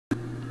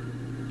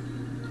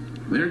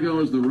There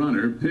goes the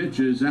runner. Pitch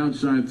is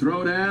outside.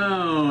 Throw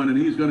down, and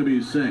he's going to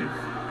be safe.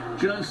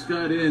 Just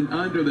got in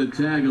under the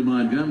tag of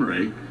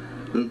Montgomery.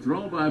 The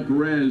throw by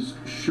Perez,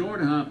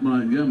 short hop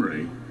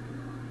Montgomery,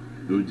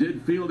 who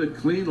did field it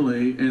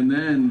cleanly and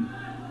then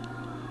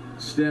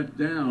stepped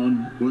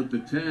down with the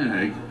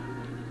tag.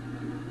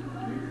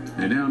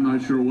 And now I'm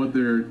not sure what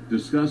they're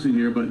discussing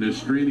here, but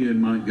Nastrini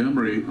and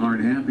Montgomery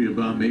aren't happy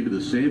about maybe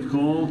the safe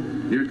call.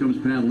 Here comes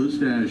Pat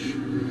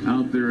Listash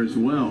out there as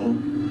well.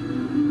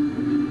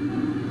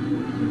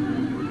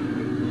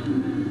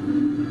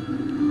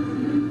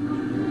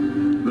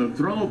 The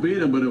throw beat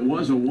him, but it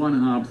was a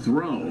one-hop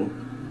throw.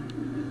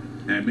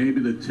 And maybe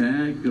the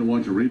tag, gonna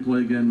watch a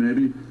replay again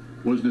maybe,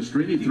 was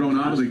Nastrini thrown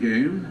out of the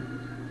game?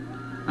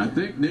 I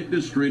think Nick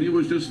Nastrini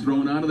was just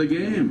thrown out of the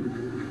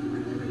game.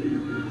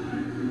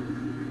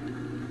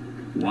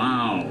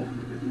 Wow.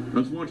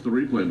 Let's watch the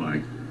replay,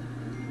 Mike.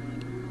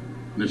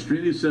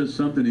 Nastrini says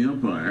something to the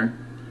umpire.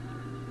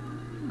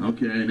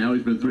 Okay, now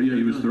he's been thrown. Yeah,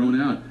 he was thrown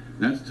out.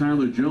 That's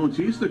Tyler Jones.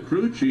 He's the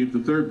crew chief, the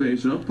third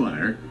base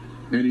umpire,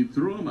 and he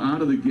threw him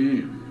out of the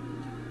game.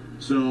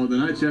 So the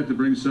Knights have to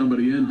bring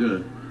somebody in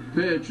to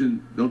pitch,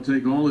 and they'll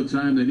take all the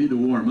time they need to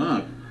warm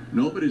up.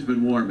 Nobody's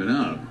been warming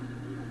up.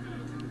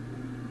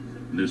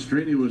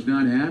 Nastrini was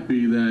not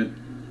happy that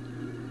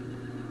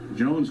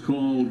Jones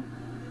called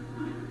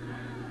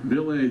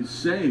Vilade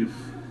safe,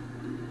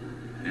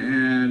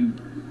 and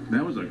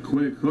that was a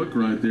quick hook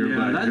right there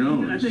by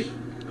Jones. I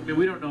mean,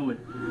 we don't know what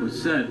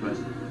was said, but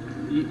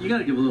you got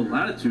to give a little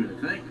latitude,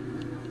 I think.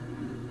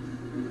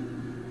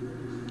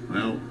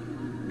 Well,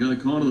 got a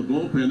call to the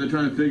bullpen. They're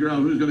trying to figure out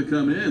who's going to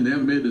come in. They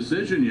haven't made a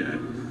decision yet.